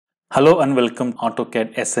Hello and welcome to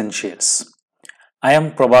AutoCAD Essentials. I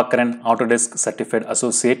am Prabhakaran, Autodesk Certified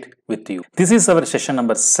Associate with you. This is our session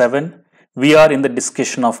number 7. We are in the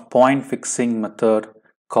discussion of point fixing method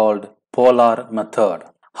called polar method.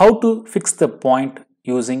 How to fix the point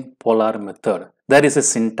using polar method? There is a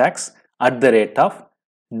syntax at the rate of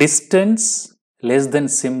distance less than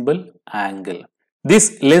symbol angle.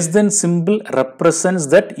 This less than symbol represents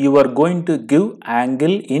that you are going to give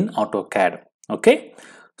angle in AutoCAD. Okay.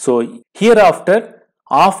 So hereafter,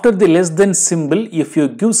 after the less than symbol, if you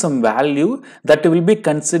give some value, that will be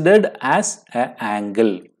considered as an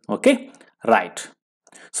angle. Okay, right.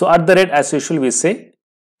 So at the rate, as usual, we say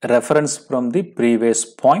reference from the previous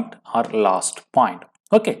point or last point.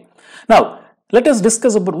 Okay. Now let us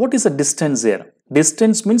discuss about what is a distance here.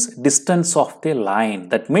 Distance means distance of the line.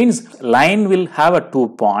 That means line will have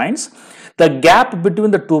 2 points. The gap between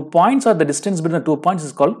the 2 points or the distance between the 2 points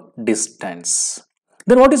is called distance.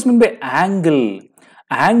 Then what is meant by angle?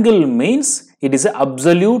 Angle means it is an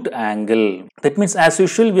absolute angle. That means as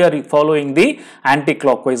usual we are following the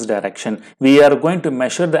anti-clockwise direction. We are going to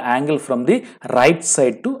measure the angle from the right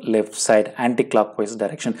side to left side, anti-clockwise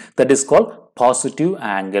direction. That is called positive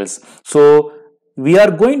angles. So we are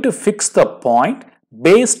going to fix the point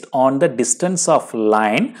based on the distance of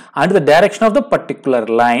line and the direction of the particular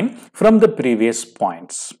line from the previous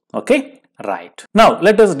points. Okay. Right. Now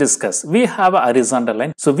let us discuss. We have a horizontal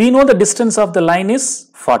line. So we know the distance of the line is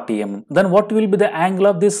 40 mm. Then what will be the angle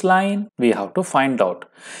of this line? We have to find out.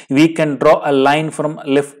 We can draw a line from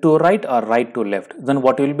left to right or right to left. Then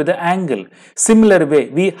what will be the angle? Similar way,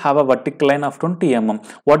 we have a vertical line of 20 mm.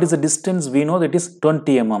 What is the distance? We know that is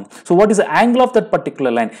 20 mm. So what is the angle of that particular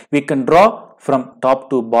line? We can draw from top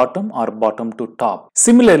to bottom or bottom to top.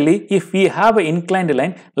 Similarly, if we have an inclined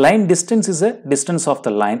line, line distance is a distance of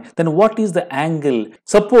the line, then what is the angle?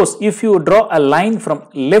 Suppose if you draw a line from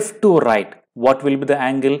left to right, what will be the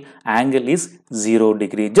angle? Angle is 0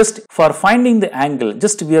 degree. Just for finding the angle,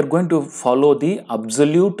 just we are going to follow the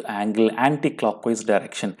absolute angle, anti-clockwise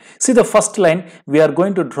direction. See the first line, we are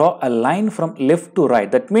going to draw a line from left to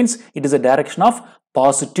right. That means it is a direction of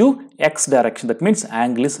positive x direction. That means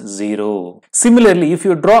angle is 0. Similarly, if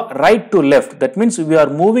you draw right to left, that means we are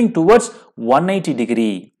moving towards 180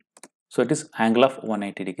 degree. So it is angle of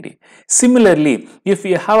 180 degree. Similarly, if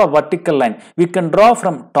we have a vertical line, we can draw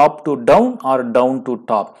from top to down or down to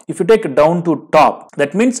top. If you take down to top,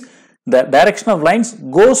 that means the direction of lines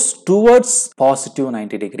goes towards positive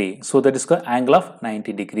 90 degree. So that is called angle of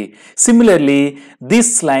 90 degree. Similarly,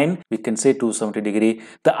 this line we can say 270 degree.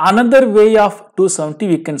 The another way of 270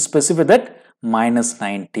 we can specify that minus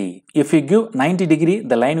 90. If you give 90 degree,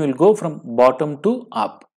 the line will go from bottom to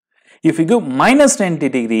up. If you give minus 90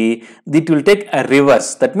 degree, it will take a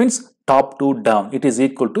reverse. That means top to down. It is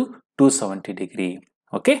equal to 270 degree.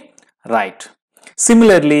 Okay, right.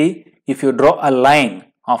 Similarly, if you draw a line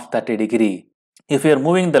of 30 degree, if you are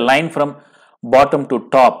moving the line from bottom to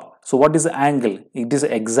top, so what is the angle? It is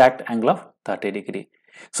the exact angle of 30 degree.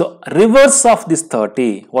 So reverse of this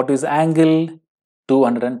 30, what is the angle?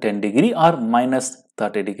 210 degree or minus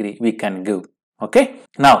 30 degree we can give. Okay.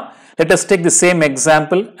 Now let us take the same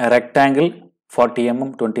example, a rectangle 40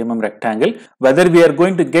 mm, 20 mm rectangle. Whether we are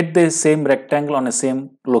going to get the same rectangle on the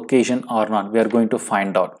same location or not, we are going to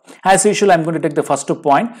find out. As usual, I am going to take the first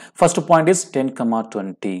point. First point is 10,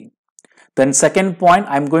 20. Then second point,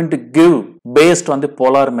 I am going to give based on the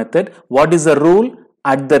polar method. What is the rule?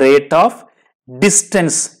 At the rate of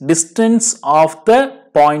distance of the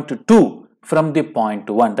point 2 from the point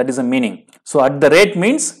 1. That is the meaning. So at the rate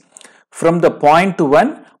means from the point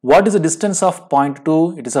 1, what is the distance of point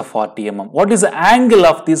 2? It is a 40 mm. What is the angle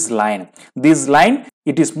of this line? This line,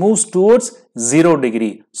 it is moves towards 0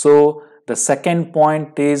 degree. So the second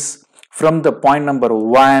point is from the point number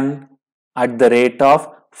 1 at the rate of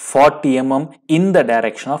 40 mm in the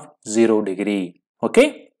direction of 0 degree.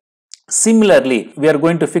 Okay. Similarly, we are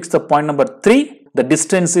going to fix the point number 3. The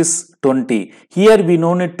distance is 20. Here we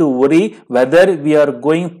no need to worry whether we are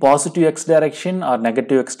going positive x direction or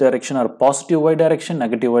negative x direction or positive y direction,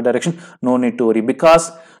 negative y direction. No need to worry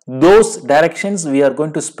because those directions we are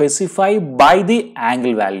going to specify by the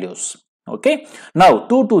angle values. Okay. Now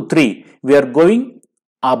 2 to 3 we are going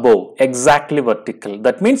above, exactly vertical.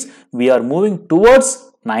 That means we are moving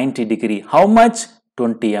towards 90 degree. How much?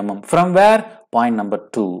 20 mm. From where? Point number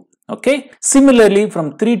 2. Okay. Similarly,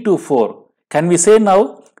 from 3 to 4. Can we say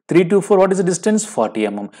now 3 to 4, what is the distance? 40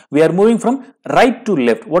 mm. We are moving from right to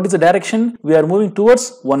left. What is the direction? We are moving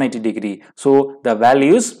towards 180 degree. So the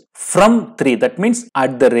value is from 3. That means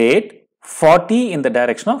at the rate 40 in the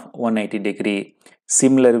direction of 180 degree.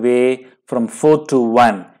 Similar way from 4 to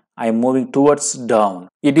 1. I am moving towards down.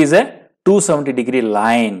 It is a 270 degree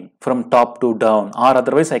line from top to down, or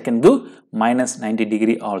otherwise I can do minus 90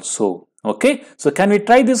 degree also. Okay, so can we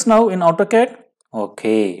try this now in AutoCAD?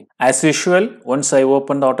 Okay, as usual, once I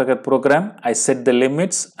open the AutoCAD program, I set the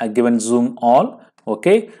limits, I given zoom all.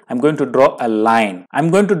 Okay, I'm going to draw a line.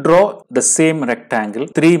 I'm going to draw the same rectangle.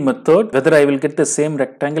 3 method, whether I will get the same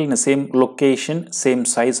rectangle in the same location, same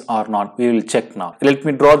size or not. We will check now. Let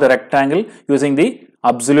me draw the rectangle using the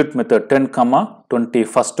absolute method. 10, 20,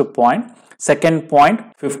 first point. Second point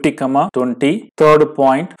 50, 20. Third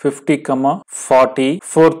point 50, 40.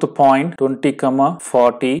 Fourth point 20,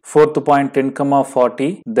 40. Fourth point 10,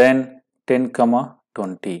 40. Then 10,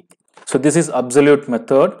 20. So this is absolute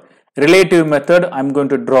method. Relative method, I'm going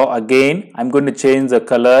to draw again. I'm going to change the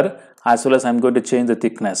color as well as I'm going to change the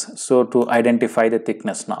thickness. So to identify the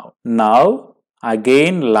thickness now. Now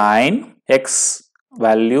again line x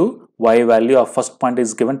value, y value of first point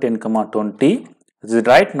is given 10, 20. Is it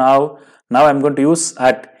right? Now I'm going to use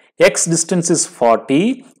at x distance is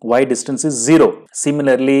 40, y distance is 0.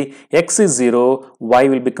 Similarly, x is 0, y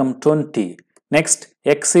will become 20. Next,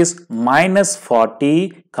 x is minus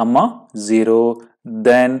 40, 0.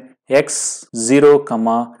 Then x 0,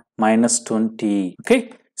 minus 20.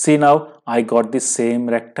 Okay. See now, I got the same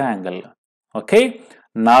rectangle. Okay.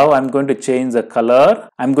 Now I'm going to change the color.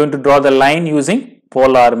 I'm going to draw the line using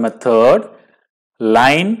polar method.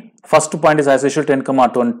 Line, first point is as usual 10,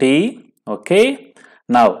 20. Okay.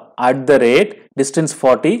 Now at the rate, distance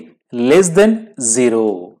 40, less than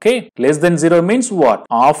 0. Okay. Less than 0 means what?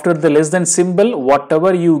 After the less than symbol,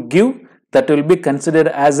 whatever you give, that will be considered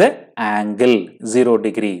as a angle 0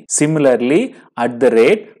 degree. Similarly, at the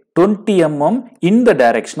rate 20 mm in the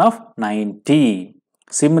direction of 90.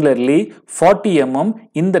 Similarly, 40 mm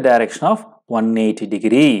in the direction of 180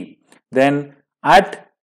 degree. Then at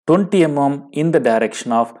 20 mm in the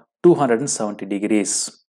direction of 270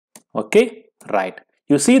 degrees. Okay, right.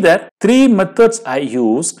 You see that 3 methods I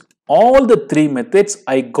used. All the 3 methods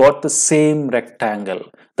I got the same rectangle.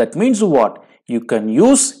 That means what? You can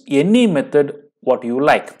use any method what you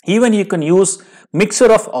like. Even you can use mixture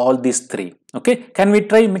of all these 3. Okay, can we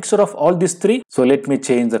try mixture of all these 3? So let me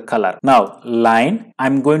change the color. Now line,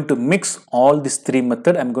 I'm going to mix all these 3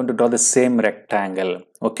 methods. I'm going to draw the same rectangle.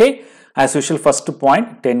 Okay, as usual, first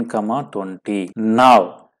point 10, 20.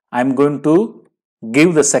 Now I'm going to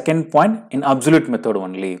give the second point in absolute method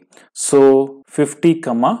only. So 50,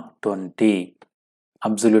 20.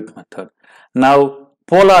 Absolute method. Now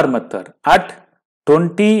polar method at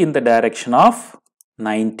 20 in the direction of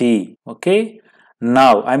 90. Okay.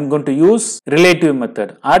 Now I'm going to use relative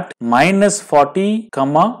method at minus 40,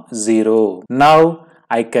 0. Now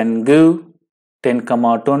I can give 10,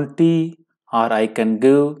 20, or I can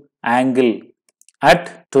give angle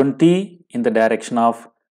at 20 in the direction of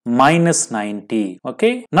minus 90.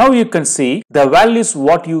 Okay. Now you can see the values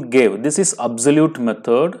what you gave. This is absolute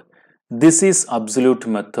method. This is absolute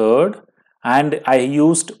method. And I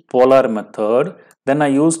used polar method. Then I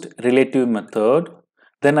used relative method.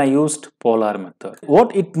 Then I used polar method.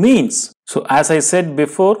 What it means? So as I said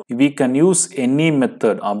before, we can use any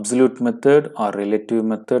method, absolute method or relative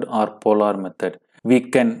method or polar method. We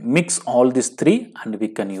can mix all these 3 and we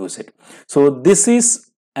can use it. So this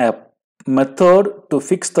is a method to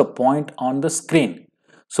fix the point on the screen.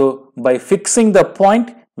 So by fixing the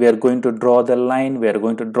point, we are going to draw the line, we are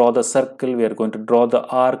going to draw the circle, we are going to draw the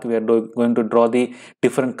arc, we are going to draw the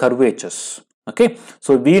different curvatures. Okay,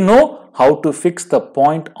 so we know how to fix the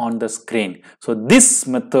point on the screen. So this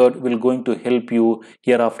method will going to help you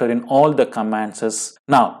hereafter in all the commands.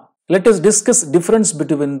 Now let us discuss difference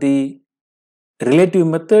between the relative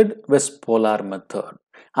method versus polar method.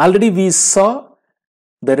 Already we saw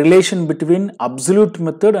the relation between absolute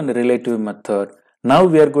method and relative method. Now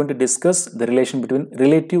we are going to discuss the relation between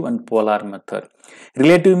relative and polar method.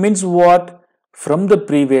 Relative means what? From the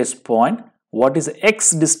previous point, what is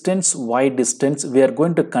x distance, y distance, we are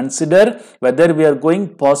going to consider whether we are going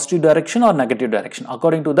positive direction or negative direction.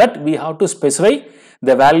 According to that, we have to specify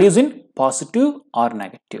the values in positive or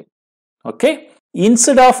negative. Okay.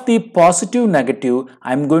 Instead of the positive negative,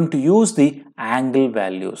 I am going to use the angle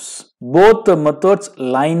values. Both the methods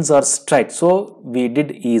lines are straight, so we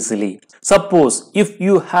did easily. Suppose if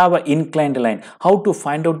you have an inclined line, how to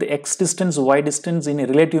find out the x distance, y distance in a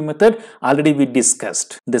relative method, already we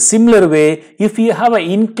discussed. The similar way, if you have an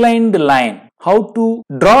inclined line, how to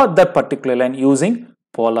draw that particular line using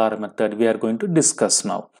polar method, we are going to discuss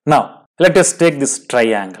now. Now, let us take this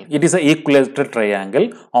triangle. It is an equilateral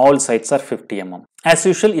triangle. All sides are 50 mm. As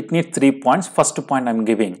usual, it needs 3 points. First point I am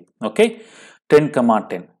giving. Okay. 10,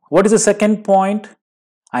 10. What is the second point?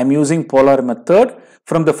 I'm using polar method.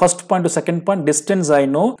 From the first point to second point, distance I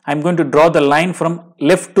know. I'm going to draw the line from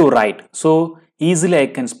left to right. So easily I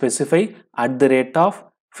can specify at the rate of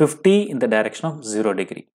 50 in the direction of 0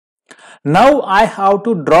 degree. Now I have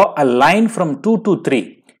to draw a line from 2 to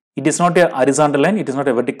 3. It is not a horizontal line, it is not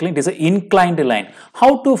a vertical line, it is an inclined line.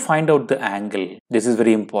 How to find out the angle? This is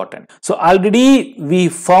very important. So already we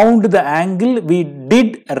found the angle, we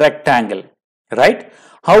did a rectangle, right?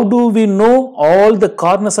 How do we know all the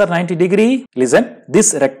corners are 90 degree? Listen,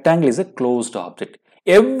 this rectangle is a closed object.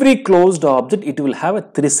 Every closed object, it will have a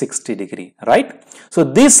 360 degree, right? So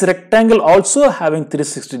this rectangle also having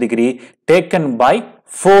 360 degree taken by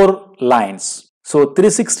 4 lines. So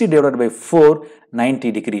 360 divided by 4,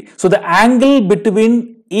 90 degree. So the angle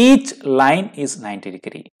between each line is 90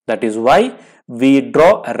 degree. That is why we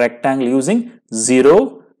draw a rectangle using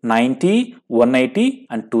 0, 90, 180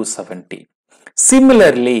 and 270.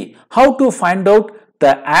 Similarly, how to find out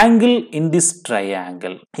the angle in this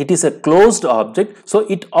triangle? It is a closed object, so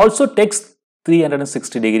it also takes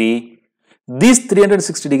 360 degree. This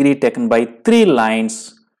 360 degree taken by 3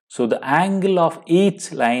 lines. So the angle of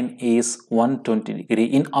each line is 120 degree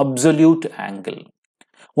in absolute angle.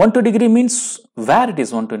 120 degree means where it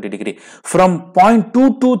is 120 degree? From point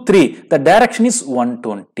 2 to 3, the direction is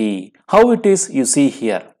 120. How it is? You see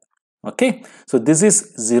here. Okay, so this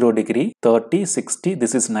is 0 degree, 30, 60,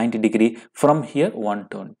 this is 90 degree, from here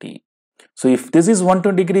 120. So if this is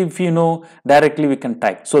 120 degree, if you know, directly we can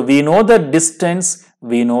type. So we know the distance,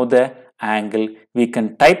 we know the angle, we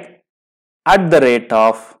can type at the rate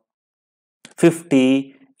of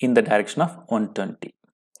 50 in the direction of 120.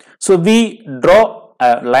 So we draw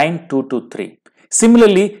a line 2 to 3.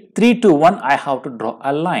 Similarly, 3 to 1, I have to draw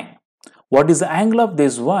a line. What is the angle of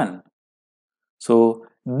this one? So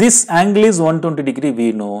this angle is 120 degree,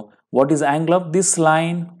 we know. What is the angle of this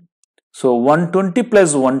line? So 120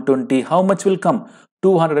 plus 120, how much will come?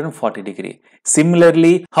 240 degree.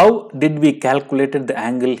 Similarly, how did we calculate the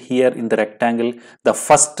angle here in the rectangle? The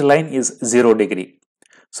first line is 0 degree.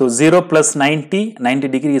 So 0 plus 90, 90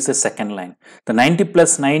 degree is the second line. The 90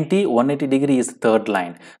 plus 90, 180 degree is the third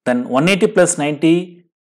line. Then 180 plus 90,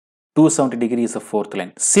 270 degree is the fourth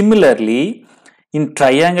line. Similarly, in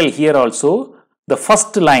triangle here also, the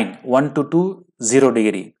first line 1 to 2, 0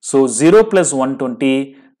 degree. So 0 plus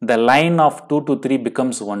 120, the line of 2 to 3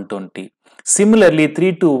 becomes 120. Similarly,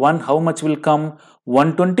 3 to 1, how much will come?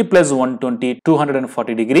 120 plus 120,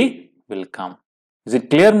 240 degree will come. Is it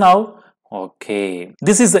clear now? Okay.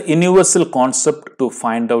 This is the universal concept to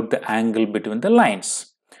find out the angle between the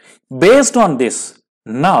lines. Based on this,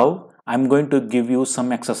 now I'm going to give you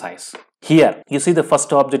some exercise. Here, you see the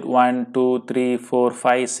first object 1, 2, 3, 4,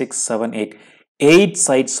 5, 6, 7, 8. 8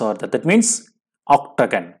 sides are there. That means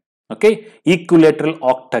octagon. Okay, equilateral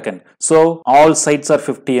octagon. So all sides are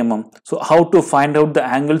 50 mm. So how to find out the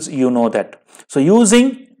angles? You know that. So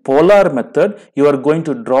using polar method, you are going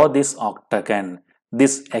to draw this octagon,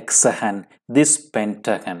 this hexagon, this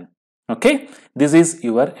pentagon. Okay, this is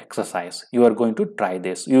your exercise. You are going to try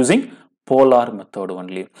this using polar method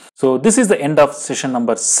only. So this is the end of session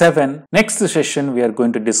number 7. Next session we are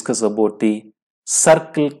going to discuss about the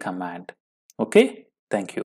circle command. Okay, thank you.